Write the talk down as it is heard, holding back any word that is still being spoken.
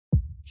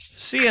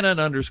CNN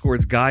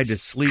Underscored's Guide to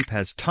Sleep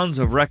has tons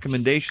of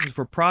recommendations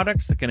for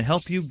products that can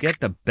help you get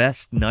the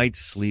best night's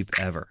sleep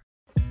ever.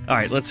 All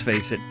right, let's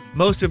face it,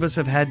 most of us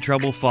have had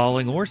trouble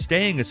falling or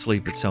staying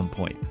asleep at some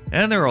point,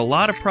 and there are a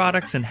lot of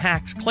products and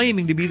hacks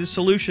claiming to be the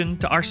solution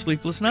to our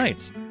sleepless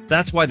nights.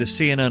 That's why the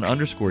CNN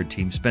Underscored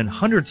team spend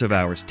hundreds of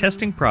hours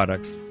testing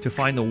products to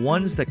find the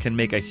ones that can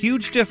make a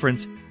huge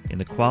difference in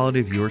the quality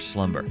of your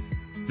slumber.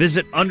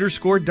 Visit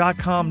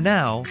underscored.com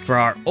now for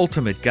our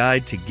ultimate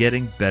guide to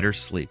getting better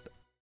sleep.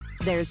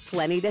 There's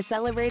plenty to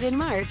celebrate in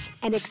March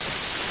and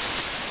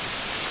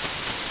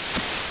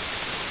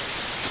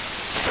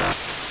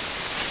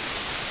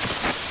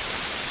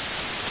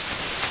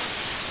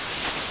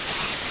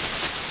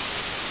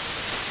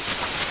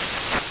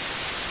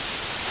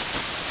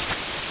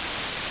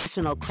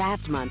National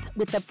Craft Month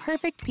with the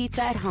perfect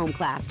pizza at home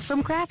class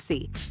from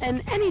Craftsy.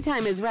 And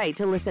anytime is right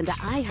to listen to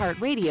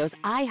iHeartRadio's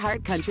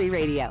iHeartCountry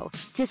Radio.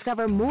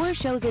 Discover more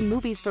shows and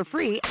movies for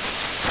free.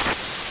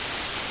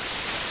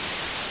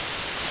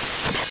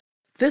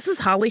 This is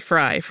Holly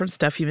Fry from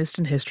Stuff You Missed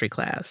in History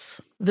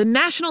class. The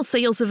national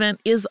sales event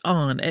is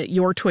on at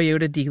your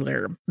Toyota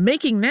dealer,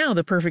 making now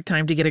the perfect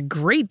time to get a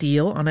great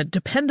deal on a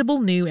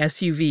dependable new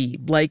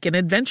SUV, like an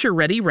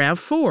adventure-ready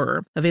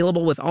RAV4.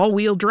 Available with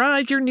all-wheel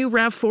drive, your new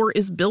RAV4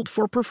 is built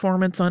for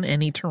performance on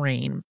any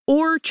terrain.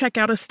 Or check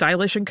out a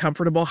stylish and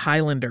comfortable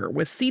Highlander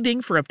with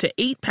seating for up to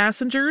 8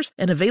 passengers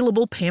and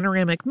available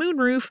panoramic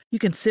moonroof. You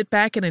can sit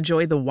back and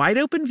enjoy the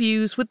wide-open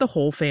views with the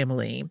whole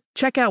family.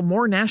 Check out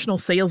more national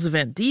sales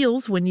event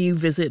deals when you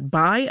visit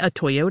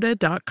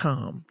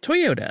buyatoyota.com.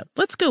 Toyota,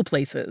 let's go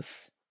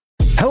places.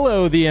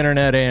 Hello, the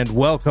internet, and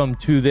welcome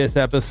to this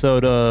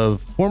episode of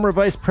former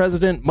Vice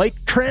President Mike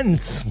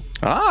Trendce.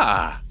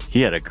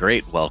 He had a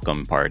great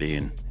welcome party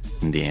in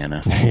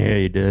Indiana. Yeah,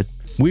 he did.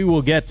 We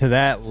will get to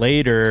that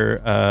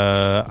later.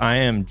 I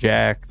am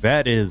Jack.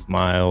 That is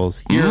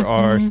Miles. Here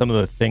are some of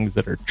the things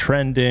that are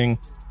trending.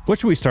 What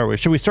should we start with?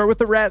 Should we start with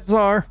the Rat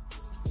Tzar?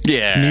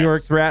 Yeah. New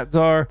York's Rat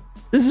Tzar.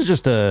 This is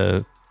just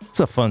it's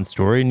a fun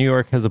story. New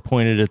York has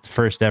appointed its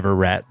first ever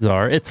rat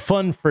czar. It's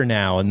fun for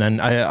now, and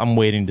then I'm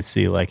waiting to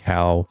see like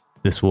how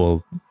this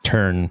will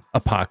turn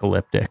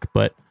apocalyptic.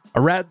 But a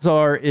rat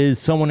czar is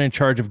someone in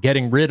charge of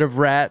getting rid of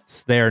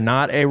rats. They are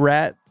not a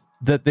rat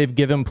that they've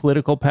given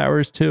political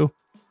powers to,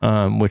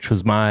 which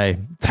was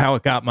it's how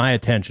it got my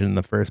attention in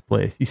the first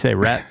place. You say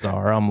rat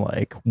czar, I'm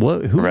like,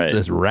 what? Who is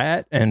this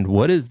rat, and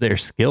what is their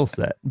skill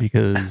set?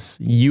 Because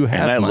you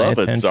have. And I love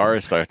attention. A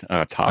czarist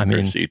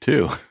autocracy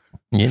too.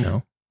 You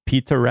know.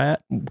 Pizza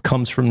Rat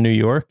comes from New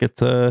York.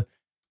 It's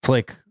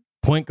like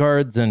point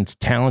guards and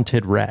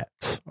talented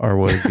rats are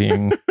what is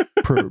being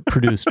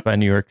produced by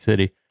New York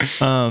City.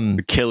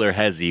 The killer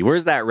hezzy.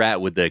 Where's that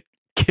rat with the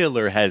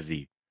killer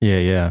hezzy?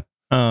 Yeah.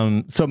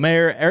 So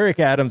Mayor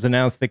Eric Adams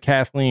announced that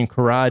Kathleen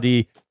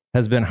Karadi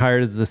has been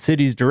hired as the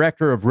city's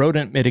director of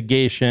rodent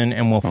mitigation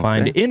and will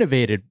find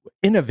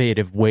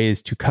innovative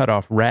ways to cut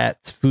off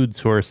rats' food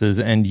sources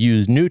and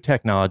use new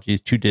technologies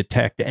to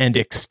detect and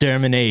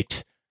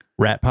exterminate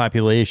rat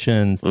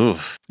populations.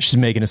 Oof. She's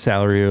making a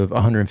salary of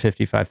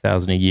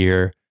 $155,000 a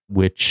year,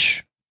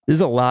 which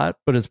is a lot,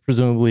 but it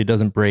presumably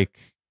doesn't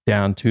break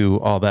down to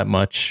all that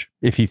much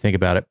if you think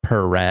about it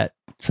per rat,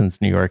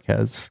 since New York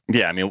has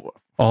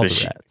all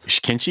the rats.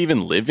 Can she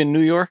even live in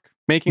New York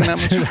making that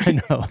much money?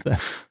 I know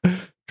that.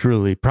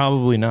 Truly,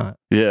 probably not.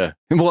 Yeah.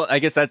 Well, I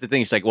guess that's the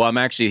thing. She's like, well,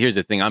 here's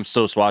the thing. I'm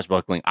so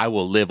swashbuckling. I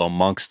will live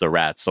amongst the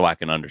rats so I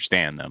can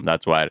understand them.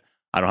 That's why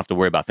I don't have to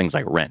worry about things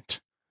like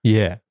rent.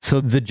 Yeah.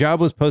 So the job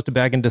was posted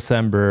back in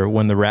December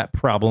when the rat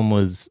problem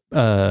was,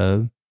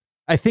 I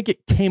think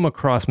it came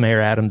across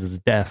Mayor Adams'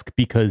 desk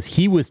because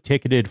he was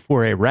ticketed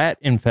for a rat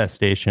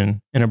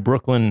infestation in a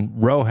Brooklyn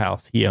row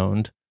house he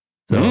owned.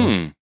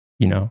 So,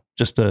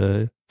 just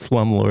a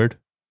slumlord,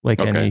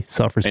 like any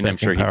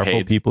self-respecting,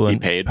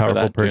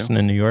 powerful person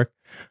in New York.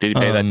 Did he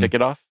pay that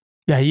ticket off?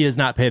 Yeah, he has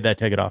not paid that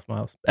ticket off,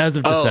 Miles. As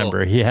of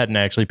December, he hadn't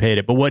actually paid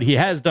it. But what he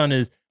has done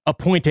is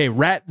appoint a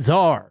rat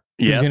czar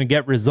who's going to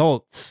get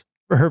results.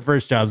 Her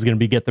first job is going to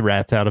be get the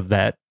rats out of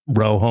that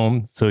row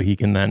home so he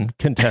can then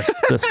contest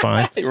this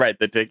fine. Write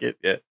the ticket,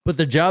 yeah. But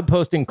the job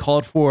posting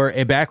called for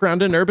a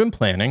background in urban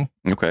planning.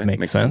 Okay,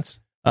 makes sense.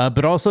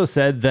 But also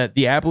said that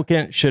the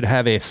applicant should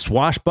have a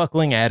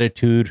swashbuckling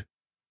attitude,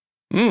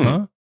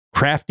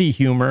 crafty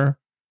humor,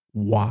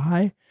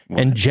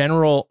 and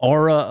general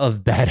aura of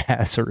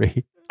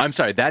badassery. I'm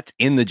sorry, that's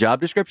in the job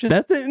description?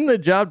 That's in the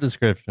job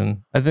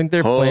description. I think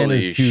their plan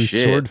is to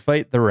sword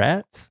fight the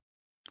rats.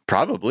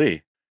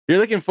 Probably. You're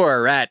looking for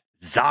a rat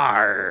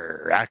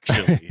czar,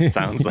 actually, it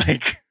sounds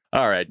like.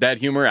 All right, that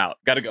humor out.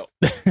 Gotta go.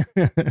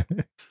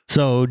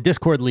 So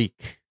Discord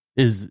leak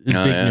is big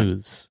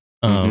news.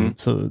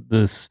 So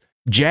this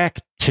Jack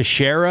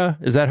Teixeira,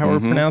 is that how we're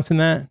pronouncing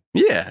that?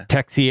 Yeah.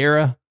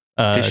 Teixeira,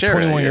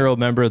 21-year-old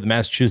member of the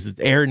Massachusetts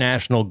Air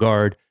National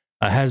Guard,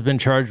 has been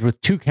charged with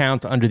 2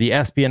 counts under the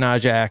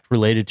Espionage Act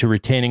related to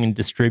retaining and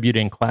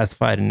distributing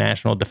classified and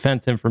national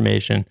defense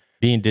information,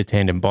 being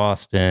detained in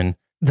Boston.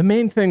 the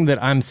main thing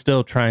that I'm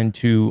still trying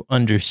to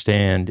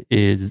understand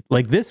is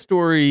like this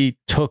story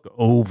took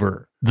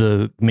over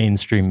the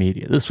mainstream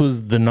media. This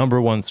was the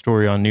number one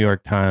story on New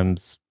York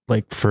Times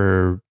like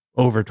for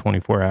over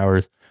 24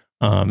 hours.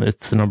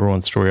 It's the number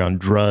one story on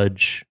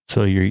Drudge.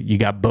 So you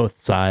got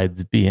both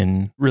sides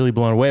being really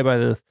blown away by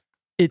this.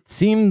 It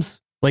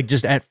seems like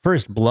just at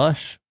first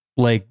blush,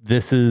 like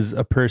this is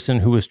a person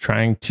who was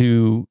trying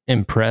to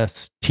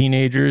impress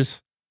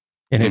teenagers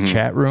in a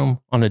chat room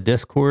on a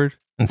Discord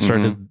and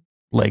started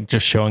like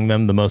just showing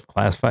them the most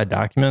classified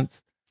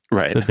documents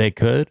that they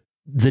could.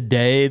 The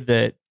day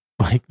that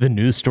like the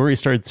news story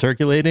started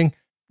circulating,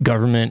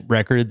 government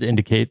records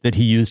indicate that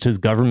he used his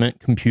government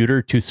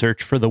computer to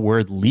search for the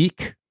word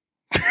leak.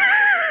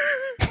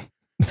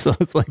 So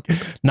it's like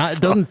it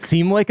doesn't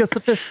seem like a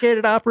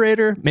sophisticated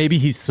operator. Maybe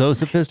he's so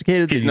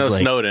sophisticated that he's no like,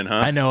 Snowden, huh?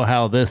 I know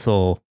how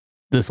this'll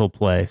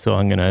play, so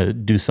I'm gonna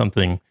do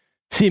something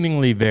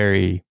seemingly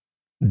very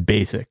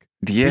basic.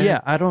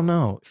 Yeah, I don't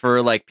know.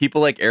 For like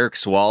people like Eric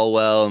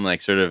Swalwell and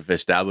like sort of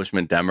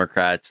establishment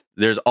Democrats,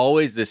 there's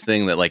always this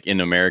thing that like in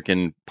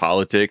American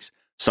politics,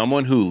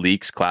 someone who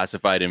leaks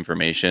classified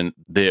information,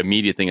 the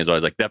immediate thing is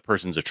always like that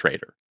person's a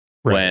traitor.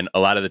 Right. When a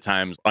lot of the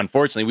times,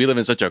 unfortunately, we live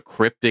in such a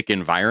cryptic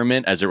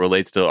environment as it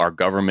relates to our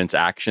government's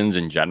actions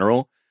in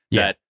general,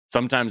 that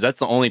sometimes that's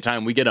the only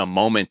time we get a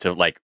moment to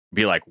like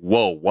be like,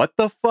 whoa, what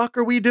the fuck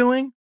are we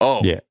doing?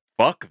 Oh,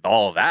 fuck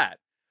all that.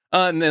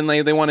 And then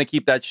they want to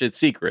keep that shit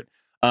secret.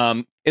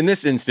 In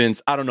this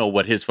instance, I don't know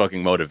what his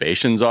fucking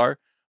motivations are,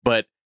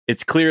 but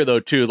it's clear though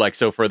too, like,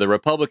 so for the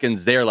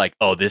Republicans, they're like,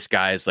 oh, this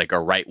guy's like a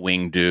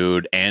right-wing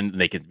dude, and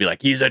they could be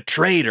like, he's a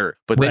traitor.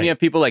 But then you have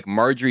people like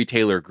Marjorie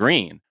Taylor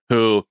Greene,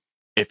 who,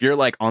 if you're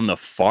like on the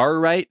far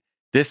right,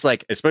 this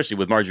like, especially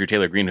with Marjorie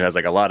Taylor Greene, who has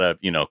like a lot of,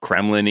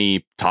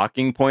 Kremlin-y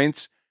talking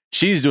points,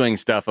 she's doing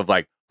stuff of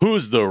like,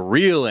 who's the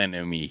real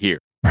enemy here?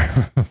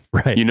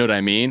 Right. You know what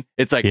I mean?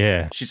 It's like,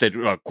 she said,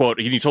 quote,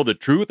 he told the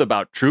truth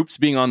about troops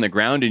being on the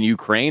ground in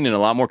Ukraine and a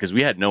lot more, because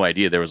we had no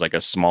idea there was like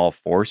a small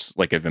force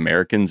like of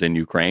Americans in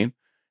Ukraine.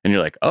 And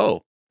you're like,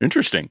 oh,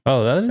 interesting.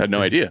 Oh, that is had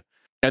no idea.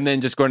 And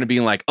then just going to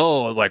being like,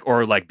 oh, like,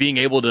 or like being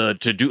able to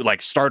do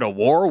like start a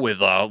war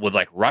with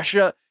like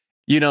Russia.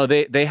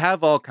 They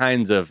have all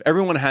kinds of,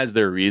 everyone has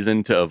their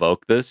reason to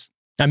evoke this.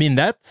 I mean,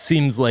 that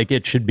seems like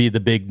it should be the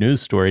big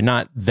news story,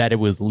 not that it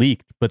was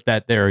leaked, but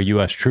that there are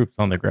U.S. troops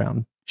on the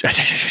ground.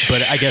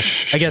 But I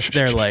guess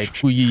they're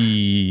like,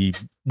 we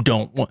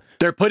don't want.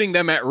 They're putting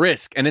them at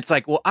risk. And it's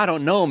like, well, I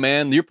don't know,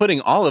 man. You're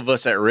putting all of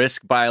us at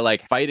risk by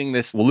like fighting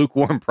this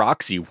lukewarm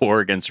proxy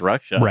war against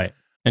Russia. Right.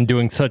 And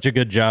doing such a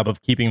good job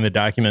of keeping the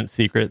documents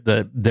secret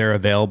that they're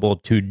available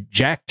to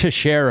Jack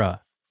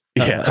Teixeira.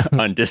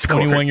 On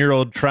Discord.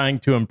 21-year-old trying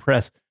to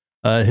impress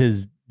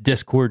his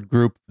Discord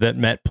group that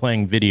met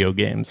playing video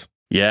games.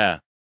 Yeah.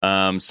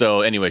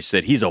 So anyway, she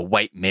said he's a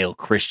white male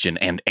Christian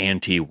and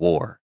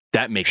anti-war.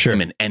 That makes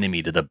him an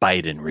enemy to the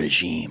Biden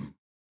regime.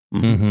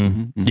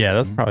 Yeah,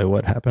 that's probably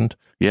what happened.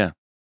 Yeah.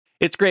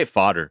 It's great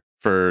fodder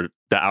for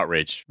the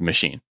outrage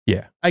machine.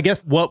 Yeah. I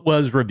guess what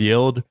was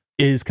revealed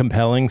is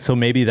compelling. So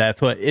maybe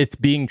that's what it's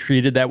being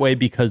treated that way,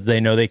 because they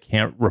know they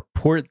can't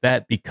report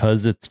that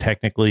because it's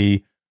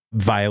technically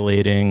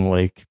violating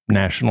like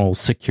national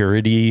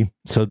security.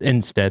 So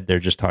instead they're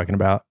just talking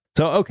about.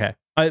 So, okay.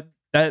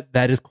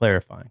 That is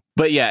clarifying.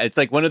 But yeah, it's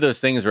like one of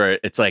those things where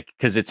it's like,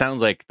 because it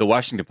sounds like the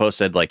Washington Post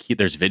said like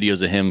there's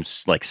videos of him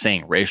like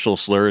saying racial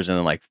slurs and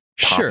then like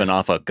popping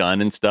off a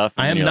gun and stuff.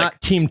 And I am not like,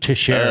 Team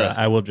Teixeira,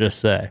 I will just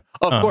say.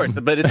 Of course,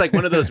 but it's like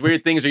one of those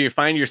weird things where you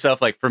find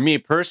yourself like, for me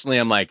personally,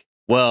 I'm like,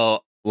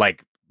 well,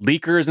 like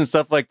leakers and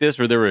stuff like this,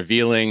 where they're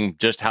revealing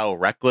just how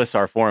reckless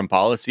our foreign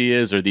policy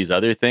is or these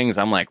other things.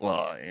 I'm like,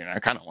 well, I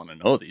kind of want to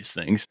know these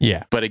things.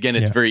 Yeah. But again,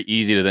 it's very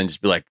easy to then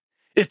just be like,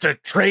 it's a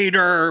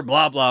traitor,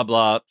 blah, blah,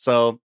 blah.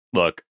 So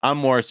look, I'm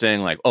more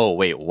saying like, oh,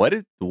 wait,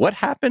 what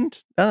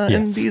happened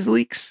in these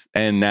leaks?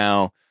 And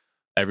now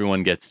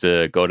everyone gets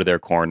to go to their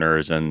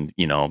corners and,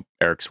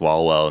 Eric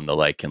Swalwell and the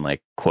like can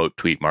like quote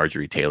tweet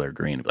Marjorie Taylor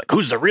Greene and be like,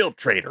 who's the real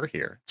traitor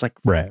here? It's like,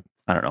 right.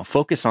 I don't know,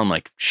 focus on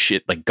like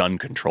shit, like gun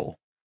control.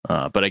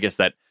 But I guess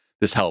that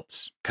this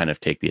helps kind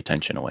of take the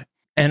attention away.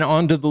 And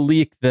onto the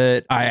leak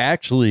that I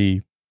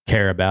actually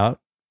care about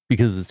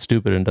because it's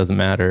stupid and doesn't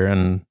matter.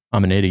 And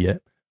I'm an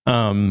idiot.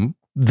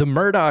 The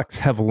Murdochs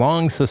have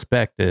long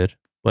suspected,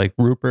 like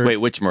Rupert. Wait,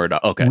 which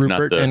Murdoch? Okay,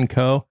 Rupert and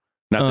co.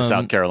 Not the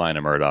South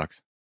Carolina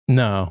Murdochs.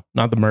 No,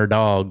 not the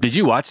Murdochs. Did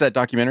you watch that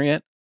documentary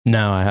yet?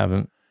 No, I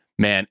haven't.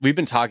 Man, we've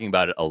been talking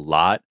about it a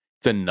lot.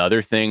 It's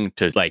another thing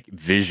to like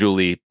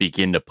visually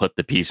begin to put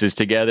the pieces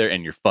together,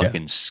 and your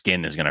fucking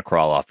skin is going to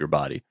crawl off your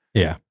body.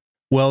 Yeah.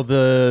 Well,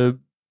 the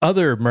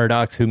other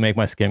Murdochs who make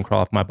my skin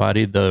crawl off my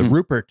body, the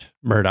Rupert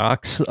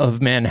Murdochs of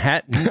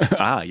Manhattan,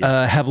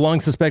 have long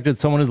suspected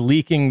someone is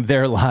leaking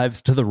their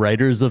lives to the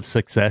writers of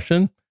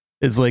Succession.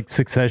 It's like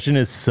Succession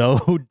is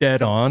so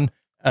dead on.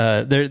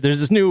 There's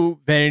this new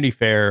Vanity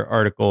Fair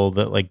article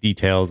that like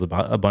details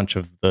about a bunch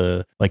of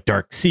the like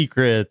dark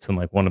secrets, and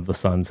like one of the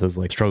sons has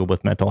like struggled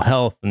with mental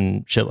health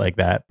and shit like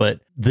that.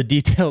 But the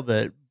detail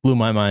that blew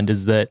my mind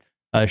is that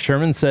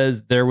Sherman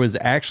says there was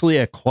actually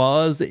a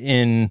clause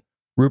in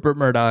Rupert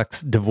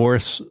Murdoch's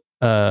divorce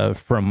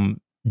from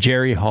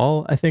Jerry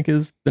Hall, I think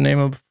is the name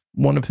of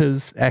one of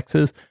his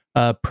exes,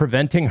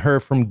 preventing her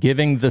from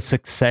giving the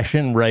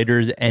Succession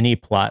writers any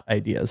plot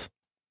ideas.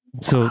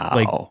 So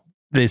like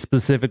they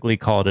specifically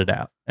called it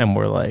out and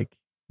were like,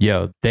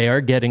 yo, they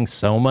are getting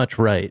so much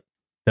right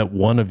that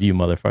one of you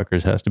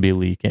motherfuckers has to be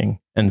leaking.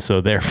 And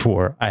so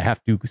therefore I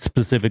have to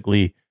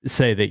specifically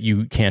say that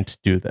you can't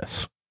do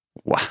this.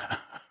 Wow.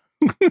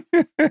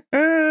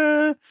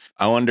 I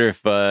wonder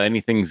if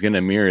anything's going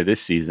to mirror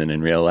this season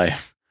in real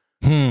life.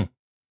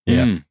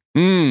 Yeah.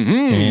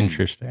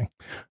 Interesting.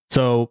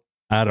 So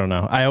I don't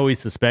know. I always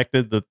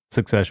suspected that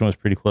Succession was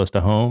pretty close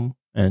to home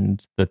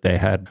and that they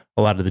had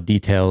a lot of the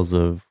details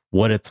of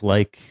what it's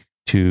like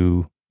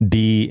to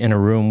be in a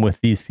room with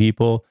these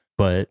people.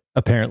 But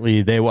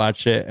apparently they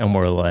watched it and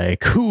were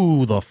like,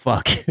 who the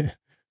fuck?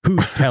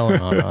 Who's telling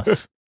on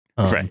us?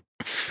 Right.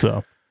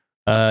 So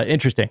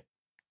interesting.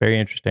 Very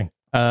interesting.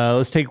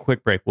 Let's take a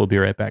quick break. We'll be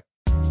right back.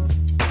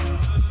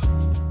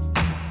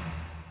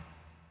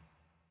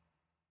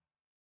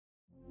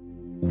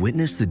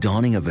 Witness the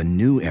dawning of a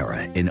new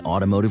era in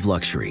automotive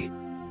luxury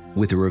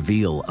with a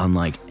reveal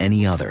unlike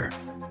any other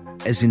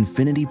as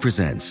Infiniti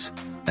presents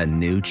a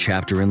new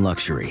chapter in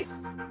luxury,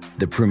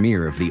 the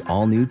premiere of the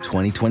all-new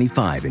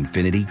 2025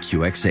 Infiniti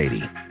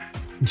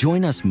QX80.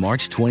 Join us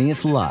March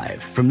 20th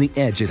live from the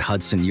Edge at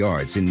Hudson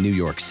Yards in New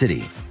York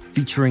City,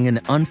 featuring an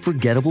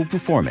unforgettable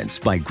performance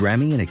by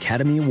Grammy and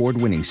Academy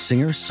Award-winning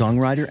singer,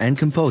 songwriter, and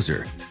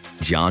composer,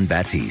 Jon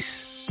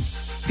Batiste.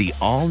 The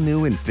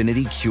all-new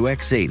Infiniti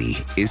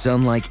QX80 is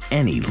unlike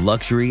any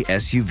luxury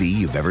SUV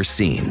you've ever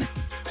seen.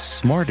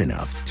 Smart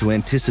enough to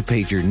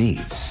anticipate your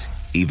needs,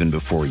 even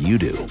before you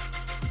do.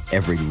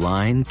 Every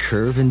line,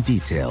 curve, and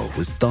detail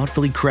was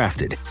thoughtfully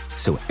crafted,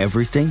 so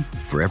everything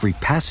for every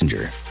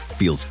passenger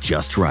feels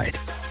just right.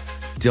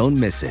 Don't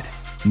miss it.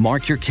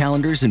 Mark your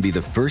calendars and be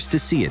the first to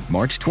see it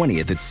March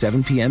 20th at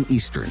 7 p.m.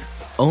 Eastern,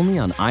 only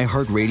on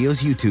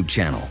iHeartRadio's YouTube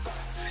channel.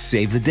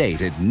 Save the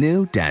date at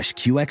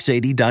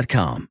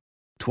new-QX80.com.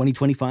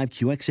 2025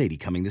 QX80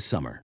 coming this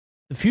summer.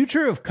 The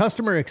future of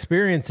customer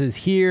experience is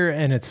here,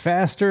 and it's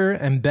faster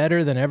and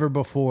better than ever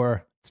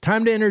before. It's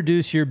time to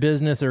introduce your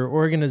business or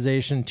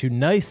organization to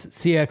NICE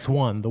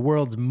CX1, the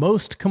world's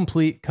most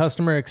complete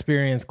customer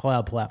experience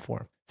cloud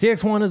platform.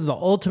 CX1 is the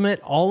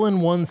ultimate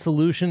all-in-one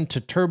solution to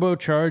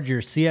turbocharge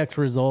your CX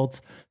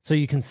results so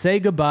you can say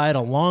goodbye to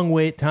long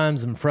wait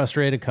times and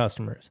frustrated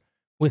customers.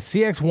 With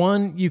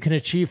CX1, you can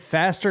achieve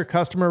faster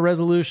customer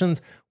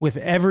resolutions with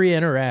every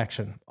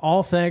interaction,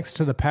 all thanks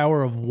to the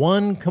power of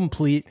one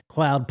complete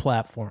cloud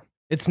platform.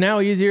 It's now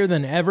easier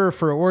than ever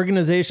for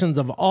organizations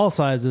of all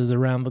sizes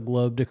around the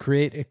globe to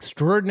create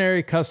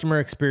extraordinary customer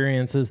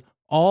experiences,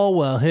 all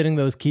while hitting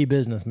those key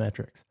business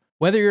metrics.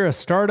 Whether you're a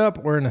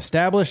startup or an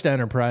established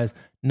enterprise,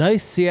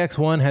 NICE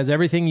CX1 has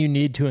everything you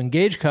need to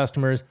engage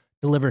customers,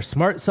 deliver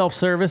smart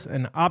self-service,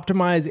 and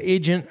optimize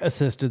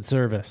agent-assisted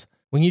service.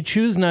 When you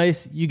choose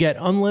NICE, you get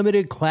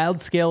unlimited cloud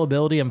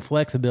scalability and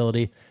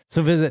flexibility.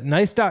 So visit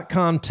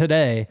nice.com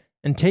today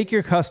and take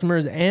your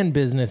customers and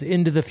business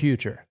into the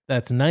future.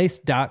 That's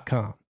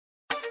nice.com.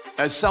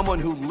 As someone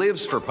who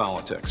lives for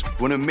politics,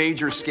 when a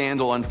major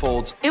scandal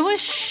unfolds, it was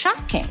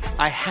shocking.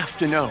 I have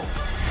to know,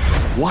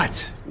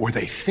 what were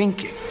they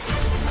thinking?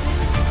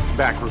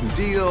 Backroom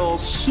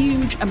deals,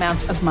 huge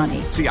amounts of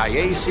money,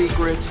 CIA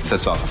secrets,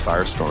 sets off a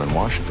firestorm in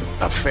Washington,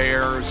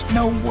 affairs.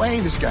 No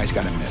way this guy's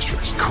got a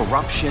mistress.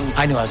 Corruption.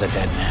 I knew I was a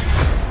dead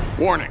man.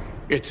 Warning,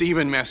 it's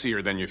even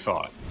messier than you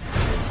thought.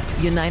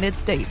 United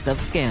States of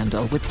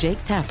Scandal with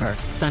Jake Tapper,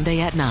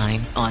 Sunday at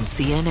 9 on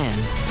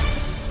CNN.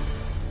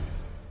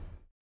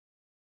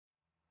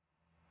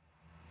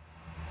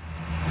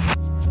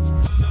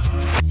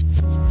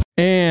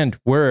 And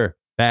we're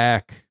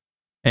back.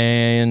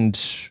 And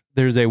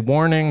there's a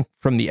warning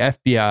from the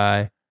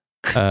FBI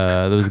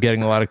that was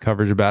getting a lot of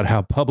coverage about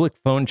how public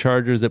phone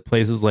chargers at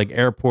places like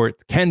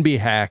airports can be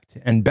hacked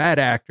and bad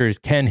actors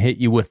can hit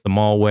you with the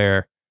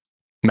malware.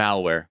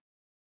 Malware.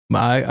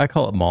 I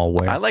call it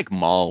malware. I like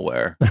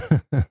malware.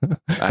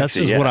 That's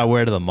just what I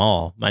wear to the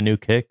mall. My new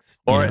kicks.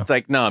 Or it's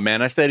like, no,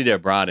 man, I studied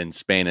abroad in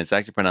Spain. It's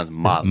actually pronounced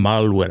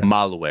malware.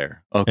 Malware.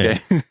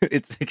 Okay. Yeah.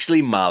 It's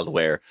actually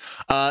malware.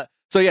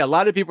 So yeah, a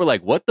lot of people are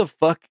like, what the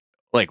fuck?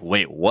 Like,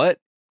 wait, what?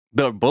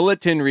 The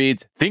bulletin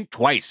reads, think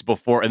twice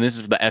before, and this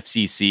is for the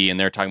FCC, and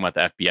they're talking about the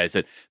FBI. It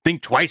said,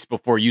 think twice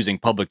before using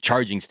public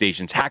charging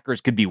stations.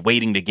 Hackers could be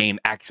waiting to gain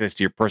access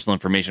to your personal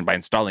information by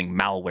installing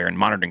malware and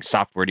monitoring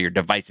software to your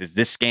devices.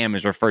 This scam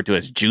is referred to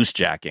as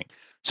JuiceJacking.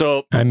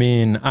 So, I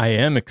mean, I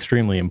am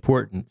extremely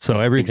important, so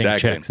everything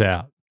checks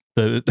out.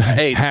 The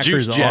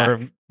hackers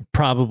are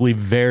probably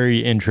very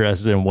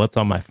interested in what's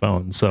on my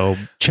phone, so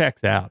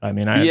checks out. I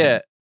mean,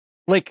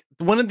 like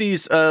one of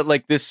these,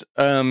 like this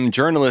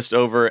journalist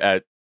over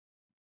at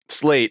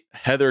Slate,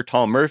 Heather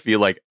Tall Murphy,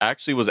 like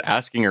actually was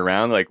asking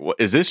around, like, what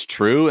is this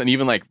true? And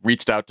even like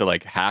reached out to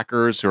like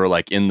hackers who are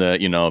like in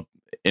the,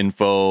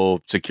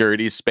 info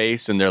security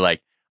space. And they're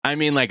like, I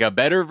mean, like a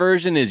better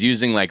version is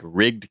using like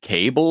rigged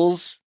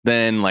cables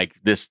than like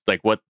this,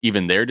 like what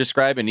even they're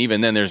describing.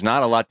 Even then, there's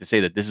not a lot to say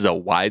that this is a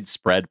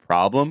widespread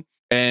problem.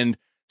 And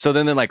so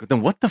then they're like,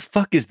 then what the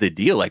fuck is the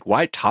deal? Like,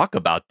 why talk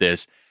about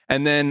this?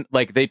 And then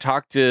like they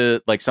talk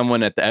to like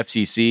someone at the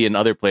FCC and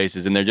other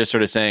places, and they're just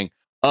sort of saying,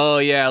 oh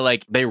yeah,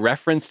 like they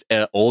referenced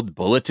an old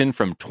bulletin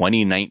from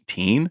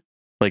 2019.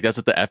 Like that's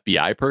what the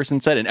FBI person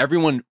said. And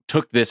everyone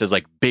took this as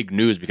like big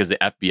news because the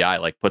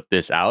FBI like put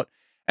this out.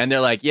 And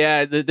they're like,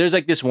 yeah, there's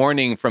like this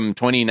warning from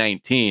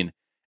 2019.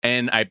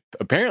 And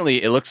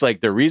apparently it looks like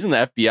the reason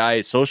the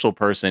FBI social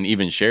person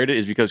even shared it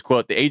is because,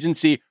 quote, the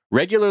agency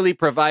regularly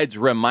provides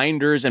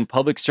reminders and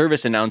public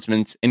service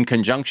announcements in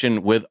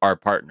conjunction with our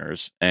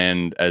partners.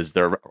 And as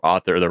the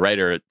author, the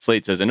writer at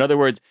Slate says, in other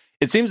words,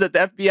 it seems that the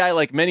FBI,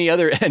 like many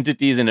other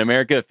entities in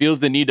America, feels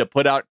the need to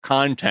put out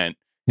content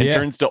and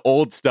turns to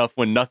old stuff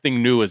when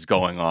nothing new is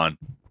going on.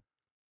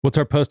 What's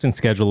our posting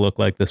schedule look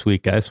like this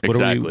week, guys? What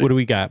do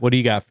we got? What do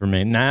you got for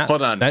me?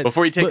 Hold on.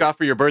 Before you take off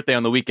for your birthday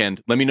on the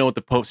weekend, let me know what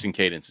the posting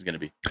cadence is going to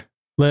be.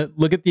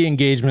 Look at the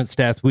engagement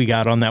stats we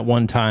got on that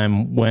one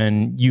time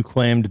when you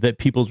claimed that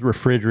people's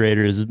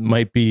refrigerators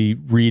might be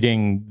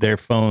reading their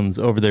phones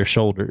over their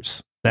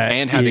shoulders.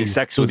 And having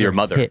sex with your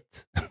mother.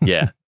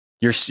 Yeah.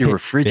 Your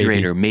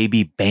refrigerator may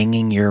be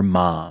banging your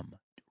mom.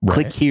 Right.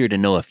 Click here to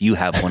know if you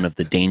have one of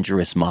the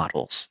dangerous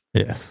models.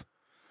 Yes.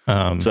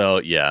 As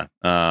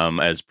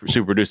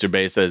Super Producer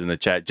Bay says in the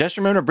chat, just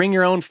remember to bring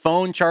your own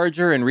phone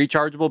charger and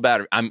rechargeable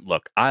battery.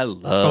 I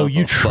love. Oh,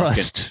 you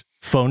trust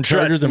phone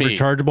chargers and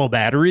rechargeable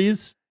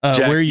batteries? Jack,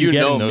 where are you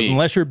getting those?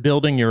 Unless you're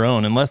building your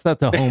own, unless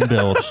that's a home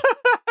build.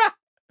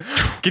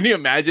 Can you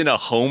imagine a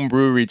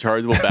homebrew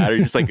rechargeable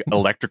battery, just like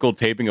electrical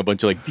taping a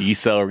bunch of like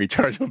D-cell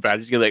rechargeable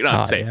batteries? You're like,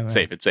 no, it's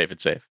safe.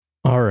 It's safe.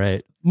 All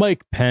right,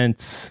 Mike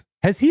Pence.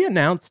 Has he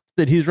announced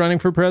that he's running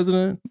for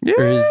president? Yeah,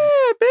 baby.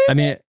 I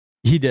mean,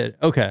 he did.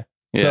 Okay.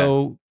 Yeah.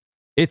 So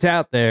it's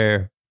out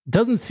there.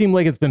 Doesn't seem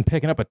like it's been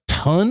picking up a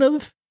ton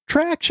of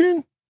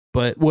traction,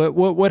 but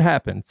what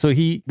happened? So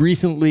he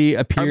recently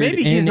appeared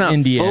maybe he's in not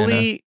Indiana.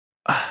 Fully...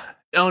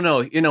 Oh no,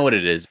 you know what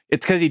it is?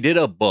 It's because he did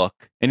a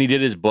book and he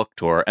did his book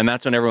tour, and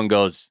that's when everyone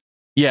goes,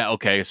 yeah,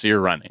 okay, so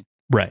you're running.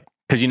 Right.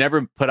 Because you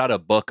never put out a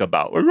book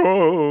about, like,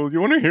 oh,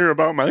 you want to hear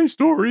about my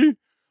story?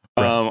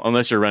 Right.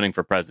 Unless you're running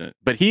for president.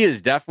 But he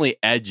is definitely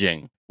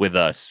edging with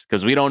us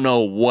because we don't know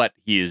what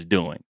he is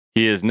doing.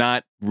 He is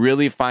not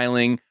really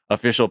filing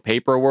official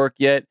paperwork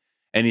yet.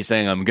 And he's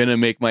saying, I'm going to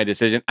make my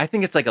decision. I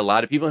think it's like a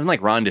lot of people, and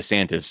like Ron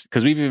DeSantis,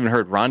 because we've even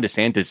heard Ron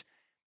DeSantis,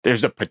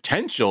 there's a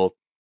potential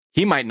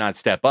he might not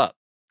step up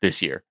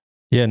this year.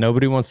 Yeah,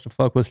 nobody wants to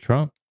fuck with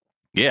Trump.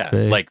 Yeah,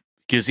 like,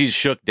 because he's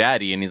shook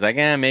daddy, and he's like,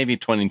 maybe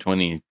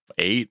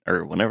 2028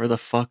 or whenever the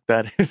fuck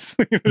that is.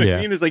 You know what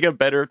I mean? It's like a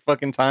better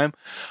fucking time.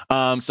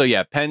 So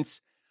yeah,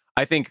 Pence,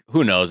 I think,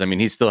 who knows? I mean,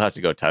 he still has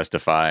to go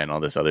testify and all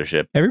this other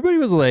shit. Everybody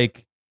was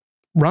like,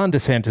 Ron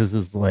DeSantis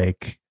is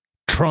like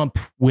Trump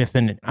with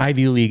an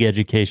Ivy League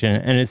education,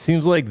 and it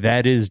seems like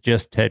that is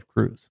just Ted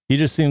Cruz. He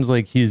just seems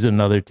like he's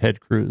another Ted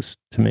Cruz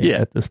to me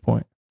at this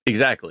point.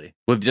 Exactly.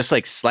 With just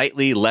like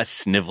slightly less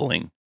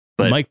sniveling.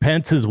 But Mike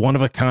Pence is one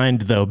of a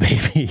kind, though,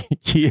 baby.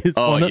 He is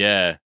one of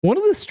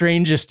the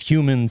strangest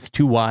humans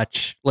to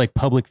watch, like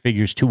public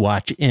figures to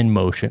watch in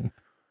motion.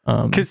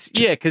 Because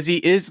he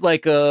is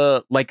like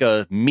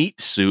a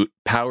meat suit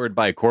powered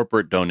by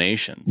corporate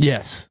donations.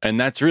 Yes. And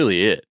that's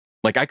really it.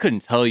 Like, I couldn't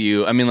tell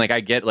you. I mean, like,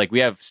 I get, like, we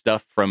have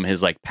stuff from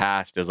his, like,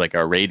 past as, like,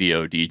 a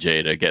radio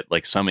DJ to get,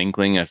 like, some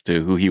inkling as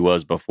to who he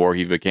was before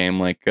he became,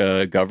 like,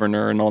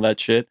 governor and all that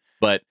shit.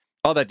 But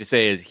all that to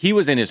say is he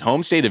was in his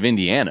home state of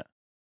Indiana,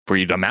 where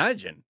you'd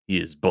imagine he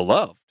is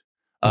beloved.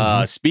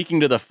 Speaking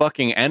to the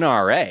fucking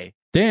NRA.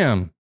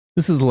 Damn.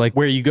 This is, like,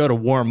 where you go to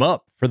warm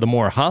up for the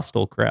more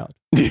hostile crowd.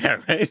 Yeah,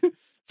 right?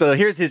 So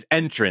here's his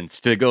entrance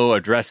to go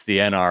address the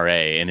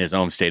NRA in his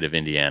home state of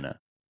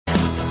Indiana.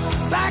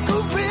 Like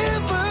a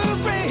river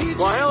raging.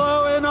 Well,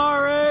 hello,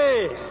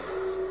 NRA.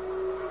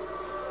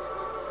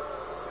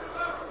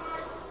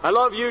 I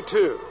love you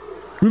too.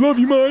 We love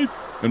you, Mike.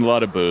 And a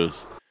lot of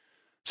booze.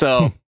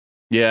 So,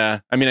 yeah,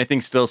 I mean, I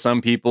think still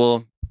some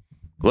people,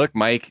 look,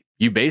 Mike,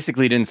 you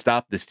basically didn't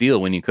stop the steal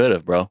when you could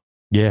have, bro.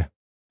 Yeah,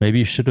 maybe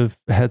you should have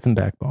had some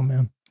backbone,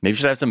 man. Maybe you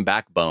should have some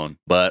backbone,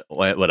 but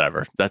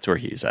whatever. That's where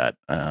he's at.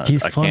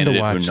 He's fun to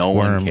watch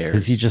squirm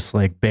because he just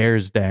like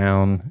bears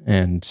down,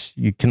 and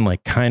you can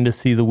like kind of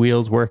see the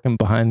wheels working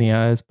behind the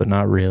eyes, but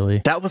not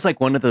really. That was like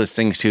one of those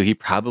things too. He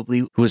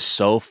probably was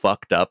so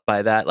fucked up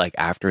by that. Like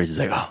after he's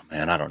like, oh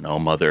man, I don't know,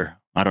 mother.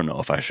 I don't know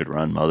if I should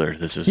run, mother.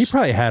 He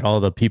probably had all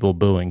the people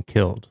booing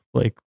killed.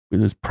 Like it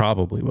is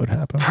probably what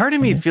happened. Part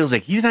of me feels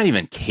like he's not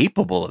even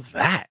capable of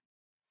that.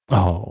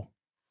 Oh,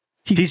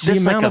 he's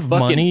just like a fucking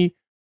money.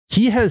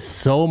 He has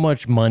so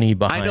much money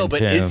behind him. I know, but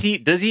does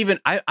he even,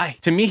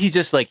 to me, he's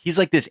just like, he's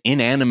like this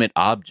inanimate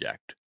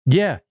object.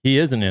 Yeah, he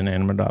is an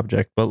inanimate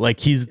object, but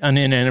like he's an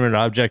inanimate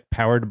object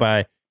powered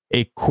by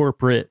a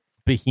corporate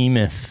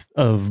behemoth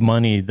of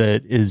money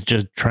that is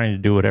just trying to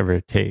do whatever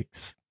it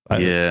takes.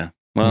 Yeah.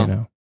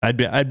 Well,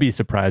 I'd be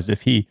surprised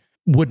if he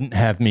wouldn't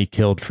have me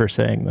killed for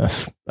saying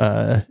this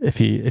if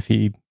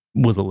he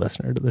was a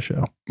listener to the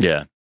show.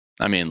 Yeah.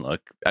 I mean,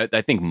 look,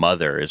 I think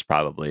Mother is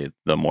probably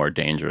the more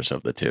dangerous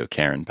of the two,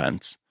 Karen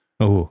Pence.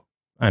 Oh,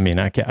 I mean,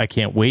 I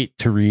can't wait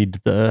to read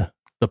the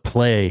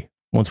play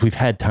once we've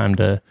had time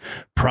to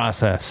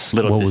process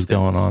what was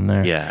going on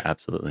there. Yeah,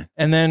 absolutely.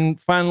 And then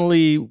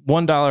finally,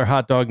 $1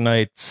 hot dog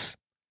nights.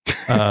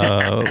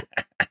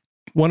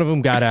 One of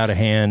them got out of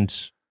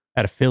hand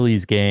at a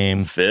Phillies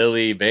game.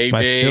 Philly, baby.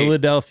 My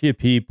Philadelphia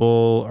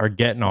people are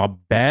getting a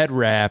bad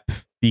rap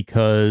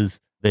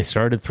because they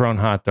started throwing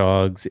hot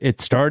dogs. It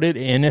started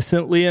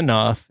innocently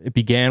enough. It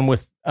began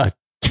with a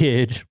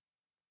kid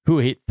who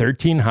ate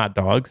 13 hot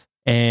dogs,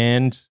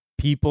 and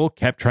people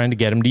kept trying to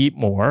get him to eat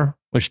more,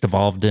 which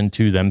devolved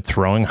into them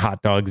throwing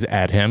hot dogs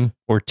at him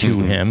or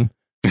to him.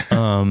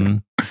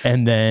 And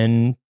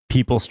then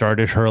people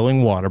started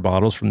hurling water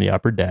bottles from the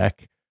upper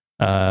deck.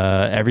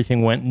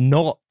 Everything went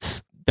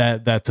nuts.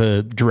 That's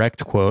a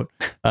direct quote.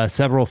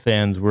 Several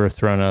fans were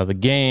thrown out of the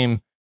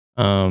game.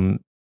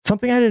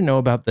 Something I didn't know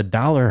about the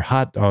 $1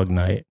 hot dog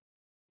night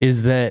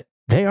is that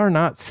they are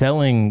not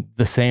selling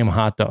the same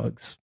hot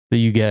dogs that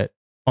you get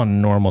on a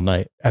normal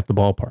night at the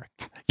ballpark.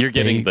 You're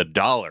getting the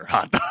 $1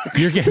 hot dogs.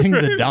 You're getting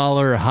the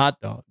 $1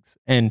 hot dogs.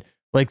 And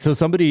like, so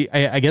somebody,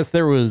 I guess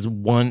there was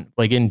one,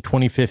 like in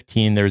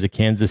 2015, there was a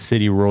Kansas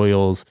City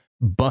Royals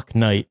Buck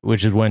Night,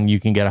 which is when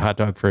you can get a hot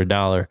dog for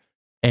 $1.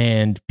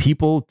 And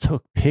people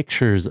took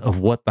pictures of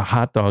what the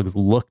hot dogs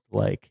looked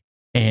like.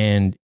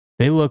 And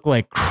they look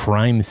like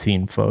crime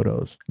scene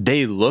photos.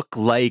 They look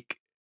like,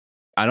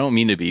 I don't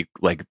mean to be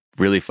like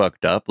really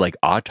fucked up, like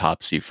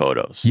autopsy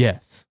photos.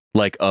 Yes.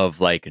 Like of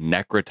like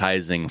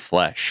necrotizing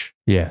flesh.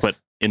 Yes. But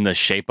in the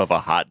shape of a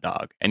hot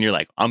dog. And you're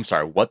like, I'm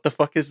sorry, what the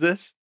fuck is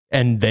this?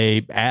 And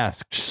they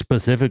asked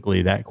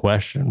specifically that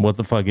question, what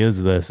the fuck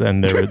is this?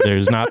 And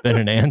there's not been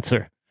an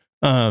answer.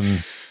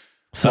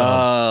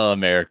 Oh,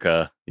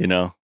 America, you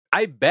know,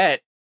 I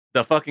bet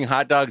the fucking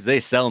hot dogs they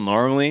sell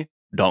normally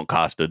don't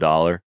cost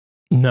 $1.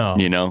 No.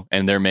 You know,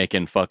 and they're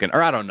making fucking,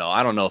 or I don't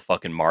know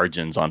fucking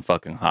margins on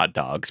fucking hot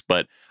dogs,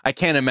 but I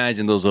can't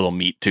imagine those little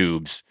meat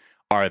tubes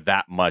are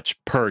that much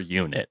per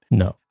unit.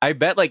 No. I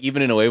bet like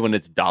even in a way when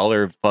it's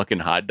 $1 fucking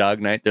hot dog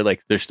night,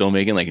 they're still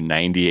making like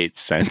 98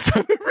 cents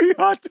on every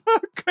hot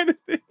dog kind of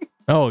thing.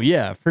 Oh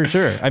yeah, for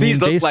sure. I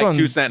these mean, look like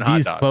 2-cent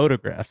hot dogs.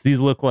 Photographs, these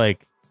look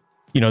like,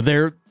 you know,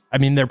 they're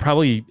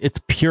probably, it's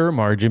pure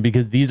margin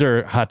because these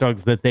are hot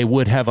dogs that they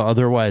would have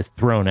otherwise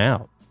thrown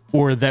out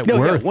or that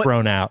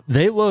thrown out.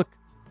 They look.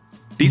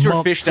 These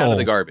were fished out of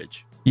the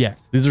garbage.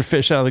 Yes, these are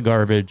fished out of the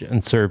garbage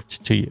and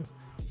served to you.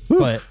 Woo.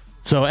 But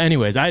so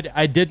anyways,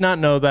 I did not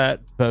know that,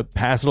 but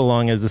pass it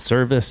along as a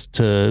service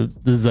to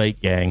the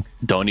Zeit gang.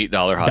 Don't eat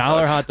 $1 hot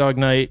dogs. $1 hot dog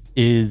night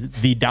is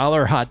the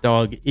 $1 hot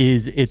dog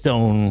is its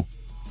own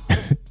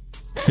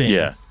thing.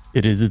 Yeah.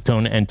 It is its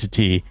own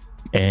entity,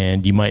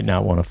 and you might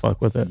not want to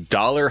fuck with it.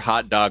 $1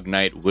 hot dog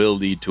night will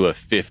lead to a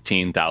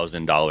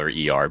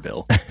 $15,000 ER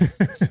bill.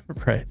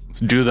 Right.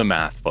 Do the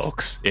math,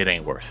 folks. It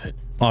ain't worth it.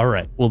 All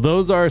right. Well,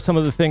 those are some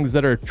of the things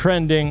that are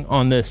trending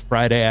on this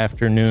Friday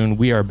afternoon.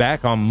 We are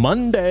back on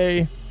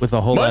Monday with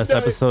a whole last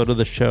episode of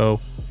the show.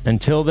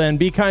 Until then,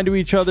 be kind to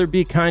each other.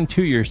 Be kind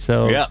to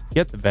yourselves. Yeah.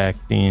 Get the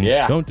vaccine.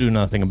 Yeah. Don't do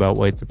nothing about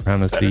white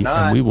supremacy.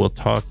 And we will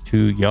talk to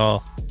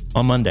y'all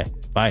on Monday.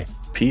 Bye.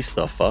 Peace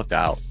the fuck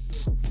out.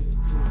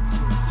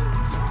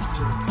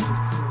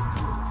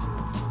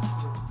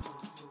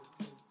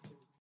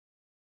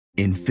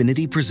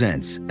 Infinity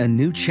presents a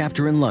new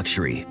chapter in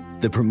luxury,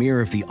 the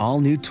premiere of the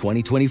all-new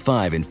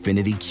 2025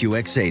 Infinity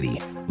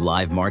QX80,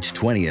 live March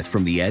 20th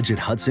from the Edge at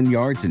Hudson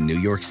Yards in New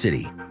York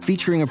City,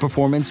 featuring a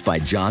performance by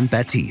John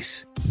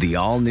Batiste. The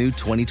all-new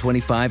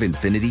 2025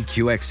 Infinity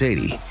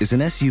QX80 is an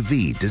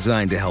SUV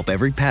designed to help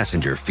every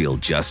passenger feel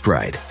just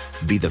right.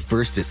 Be the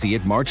first to see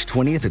it March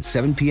 20th at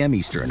 7 p.m.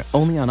 Eastern,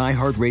 only on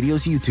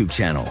iHeartRadio's YouTube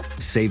channel.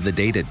 Save the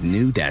date at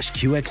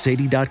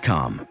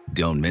new-QX80.com.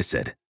 Don't miss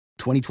it.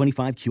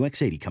 2025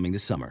 QX80 coming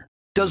this summer.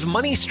 Does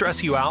money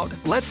stress you out?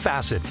 Let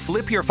Facet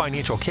flip your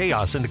financial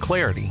chaos into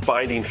clarity.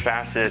 Finding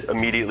Facet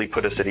immediately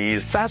put us at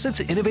ease. Facet's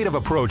innovative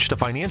approach to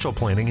financial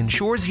planning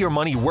ensures your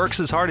money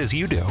works as hard as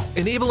you do,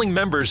 enabling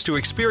members to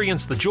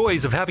experience the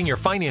joys of having your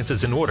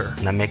finances in order.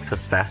 And that makes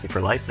us Facet for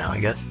life now,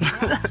 I guess.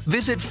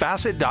 Visit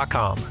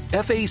Facet.com,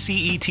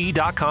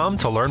 FACET.com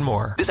to learn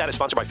more. This ad is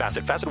sponsored by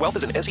Facet. Facet Wealth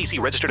is an SEC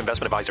registered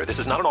investment advisor. This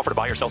is not an offer to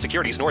buy or sell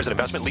securities, nor is it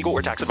investment, legal,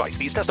 or tax advice.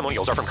 These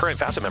testimonials are from current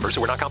Facet members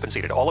who are not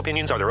compensated. All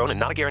opinions are their own and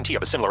not a guarantee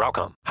of a similar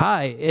outcome.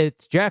 Hi,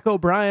 it's Jack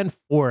O'Brien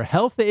for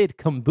Health Aid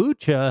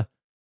Kombucha.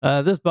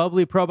 This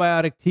bubbly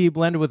probiotic tea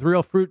blended with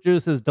real fruit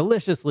juice is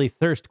deliciously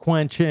thirst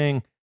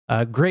quenching,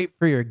 great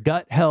for your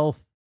gut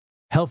health.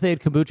 Health Aid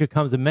Kombucha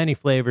comes in many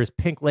flavors: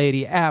 Pink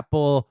Lady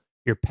Apple,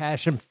 your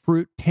passion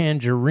fruit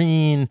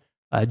tangerine,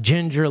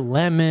 ginger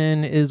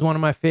lemon is one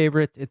of my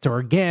favorites. It's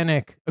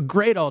organic, a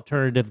great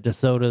alternative to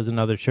sodas and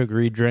other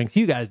sugary drinks.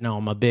 You guys know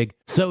I'm a big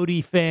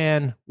soda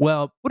fan.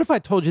 Well, what if I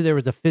told you there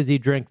was a fizzy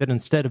drink that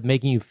instead of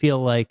making you feel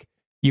like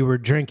you were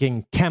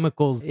drinking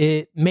chemicals,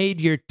 it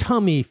made your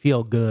tummy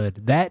feel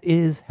good? That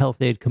is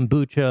Health Aid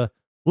Kombucha.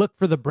 Look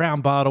for the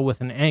brown bottle with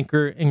an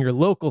anchor in your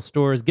local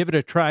stores. Give it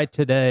a try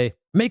today.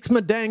 Makes my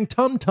dang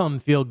tum-tum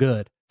feel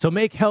good. So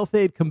make Health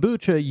Aid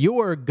Kombucha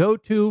your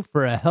go-to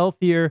for a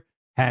healthier,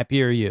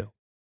 happier you.